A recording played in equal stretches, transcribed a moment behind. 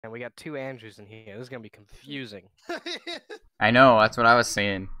And we got 2 Andrews in here. This is gonna be confusing. I know, that's what I was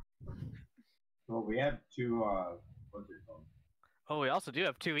saying. Well, we have 2, what's it called? Oh, we also do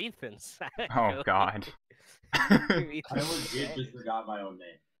have 2 Ethans. Oh god. I I legit just forgot my own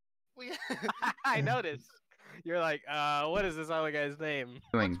name. I noticed. You're like, what is this other guy's name?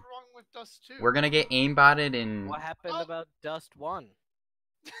 What's wrong with Dust 2? We're gonna get aimbotted and What happened about Dust 1?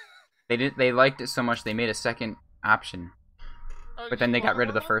 they liked it so much they made a second option. But then they got rid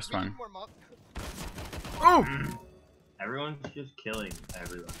of the first one. Oh! Everyone's just killing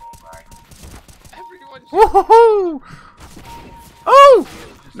everyone. Right? Everyone's Woohoo! Oh!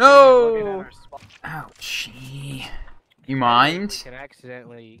 No! Ouchie. You mind? We can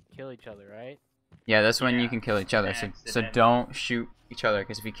accidentally kill each other, right? Yeah, that's when you can kill each other. So don't shoot each other,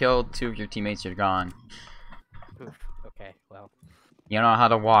 because if you kill 2 of your teammates, you're gone. Oof. Okay, well. You know how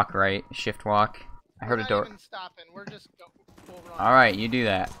to walk, right? Shift walk. I heard a door. We're not even stopping. We're just full run. All right, you do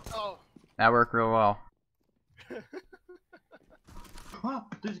that. Oh. That worked real well. Oh,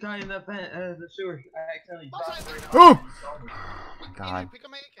 this guy in the sewer. I accidentally dropped. Oh! God.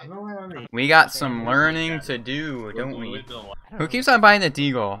 God. We got some learning to do, don't we? Who keeps on buying the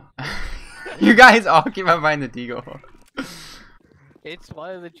deagle? You guys all keep on buying the deagle. It's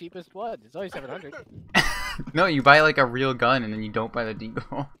one of the cheapest ones. It's only 700. No, you buy like a real gun and then you don't buy the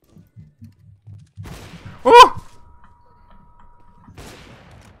deagle. Oh!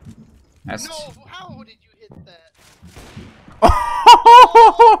 That's No, how did you hit that?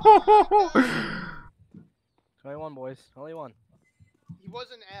 Only one, boys. Only one. He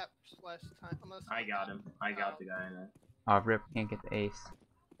wasn't apt last time. Unless I got him. I got the guy in it. Oh, rip, can't get the ace.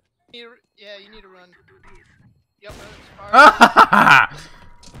 Yeah, you need to run. Yep, that's far.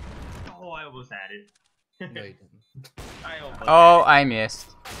 Oh, I almost had it. No, you didn't. Oh, I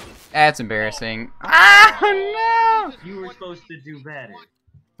missed. That's embarrassing. Ah, no! You were supposed to do better.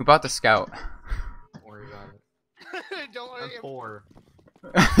 Who bought the scout? Don't worry about it. Don't worry. I'm 4.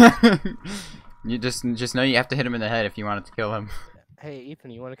 You just know you have to hit him in the head if you wanted to kill him. Hey, Ethan,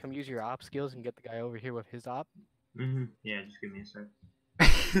 you want to come use your op skills and get the guy over here with his op? Yeah, just give me a sec.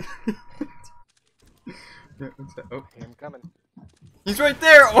 Oh, Here, I'm coming. he's right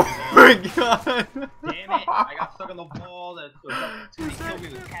there! Oh my god! Damn it! I got stuck on the wall. That's he killed me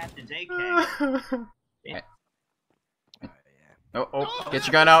with Captain's AK. Yeah. Oh, get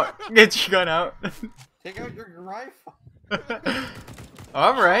your gun out! Get your gun out! Take out your rifle.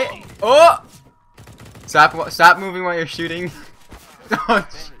 Alright. Oh! Stop moving while you're shooting. Oh,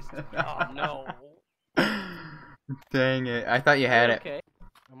 Oh no. dang it. I thought you had it. Okay.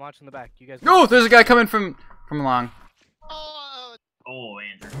 I'm watching the back. You guys. No, there's a guy coming from along. Oh,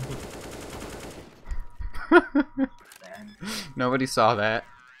 Andrew. Nobody saw that.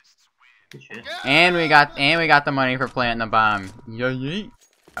 Good shit. And we got the money for planting the bomb. Yeet.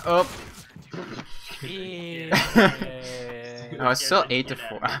 Oh. Yeah. Oh, it's still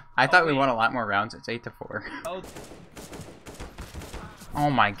 8-4. I thought we won a lot more rounds. It's 8-4. Oh, Oh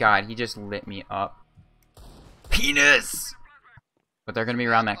my god, he just lit me up. Penis! But they're gonna be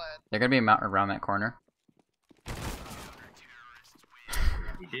around that. They're gonna be around that corner.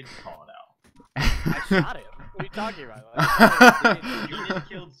 he did call it out. I shot him. What are you talking about? You just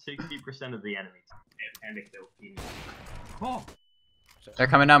killed 60% of the enemies. And it killed me. Oh! They're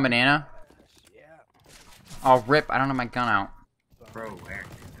coming down banana. Yeah. Oh rip! I don't have my gun out. Bro, where?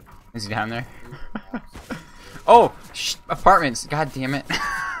 Is he down there? Oh, apartments! God damn it!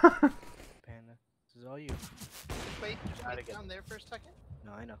 Panda, this is all you. wait, just down there for a second.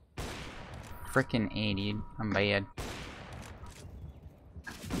 No, I know. Frickin' A, dude. I'm bad.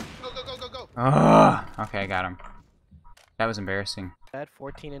 Go. Ugh. Okay, I got him. That was embarrassing. That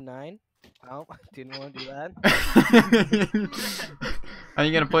 14 and 9. Oh, didn't want to do that. How are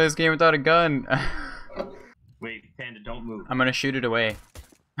you gonna play this game without a gun? Wait, Panda, don't move. I'm gonna shoot it away.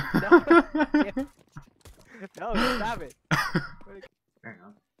 No, stop it. Fair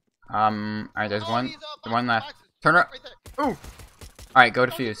enough. Alright, there's Oh, one he's up, one left. boxes. Turn around. Right there. Ooh! Alright, go Oh,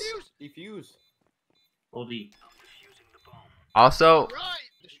 defuse. defuse. Defuse. Hold E. Also, Right.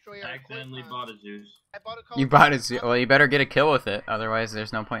 Destroy I our accidentally equipment. bought a Zeus. I bought a you bought it. Well, you better get a kill with it. Otherwise,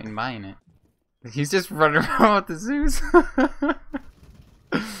 there's no point in buying it. He's just running around with the Zeus.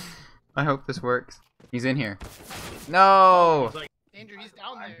 I hope this works. He's in here. No! Andrew, he's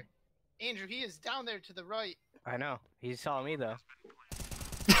down there. Andrew, he is down there to the right. I know. He saw me though.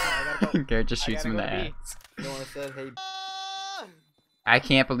 Garrett just shoots him in the gotta go B. ass. You know what I said? Hey, Ah! I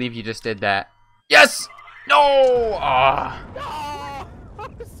can't believe you just did that. Yes! No! Ah! No!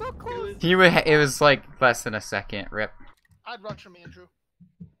 So close. It was like less than a second. Rip. I'd rush him, Andrew.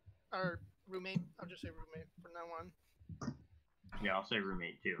 Or roommate. I'll just say roommate from now on. Yeah, I'll say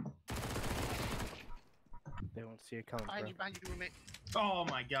roommate too. They won't see it coming, bro. Behind you, roommate. Oh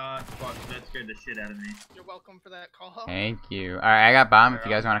my god, fuck, that scared the shit out of me. You're welcome for that call. Thank you. Alright, I got bomb if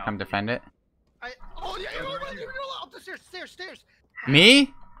you guys want to come defend it. Oh yeah, you're up the stairs.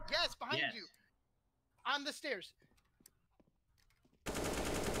 Me? Yes, behind Yes. you. On the stairs.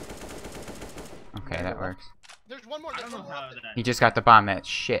 Okay, that works. There's one more. I don't know how that. He just got the bomb, that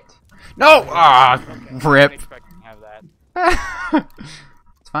shit. No! Ah, Okay, I didn't rip. expect to have that.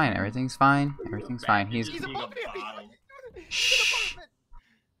 It's fine, everything's fine. Everything's fine. He's... He's above me. Shh.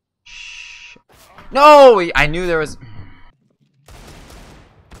 Shh. No! I knew there was...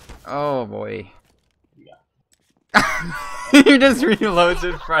 Oh, boy. He just reloads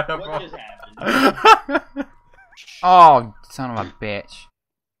in front of What him. just happened? Oh, son of a bitch.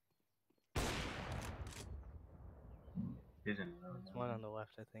 There's There's one on the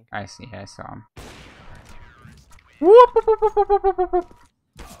left, I think. I see, I saw him. Whoop, whoop, whoop, whoop, whoop, whoop, whoop, whoop.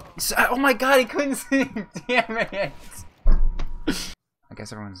 Oh my god, he couldn't see! Damn it! I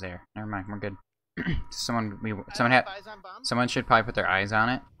guess everyone's there. Never mind, we're good. Someone should probably put their eyes on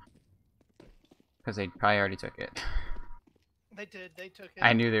it. Because they probably already took it. They did. They took it.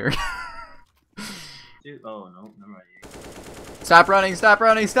 I knew they were. Dude, oh no, never mind. Stop running, stop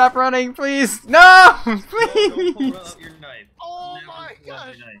running, stop running, please! No! Don't pull Please! out your knife. Oh Never my pull out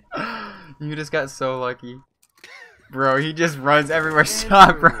gosh. your knife. You just got so lucky. Bro, he just runs everywhere.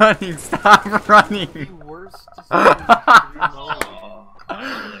 Stop running, stop The running! worst decision. Oh. How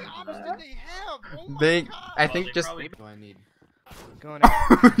many ops did they have? Oh my They, god. I think they just... probably- What do I need? Going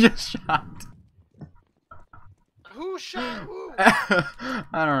out. just shot. Who shot who? I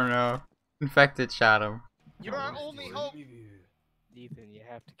don't know. Infected shot him. You're our only hope. Ethan, you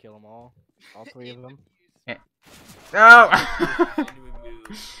have to kill them all. All three of them. No!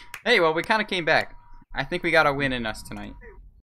 Hey, well, we kind of came back. I think we got a win in us tonight.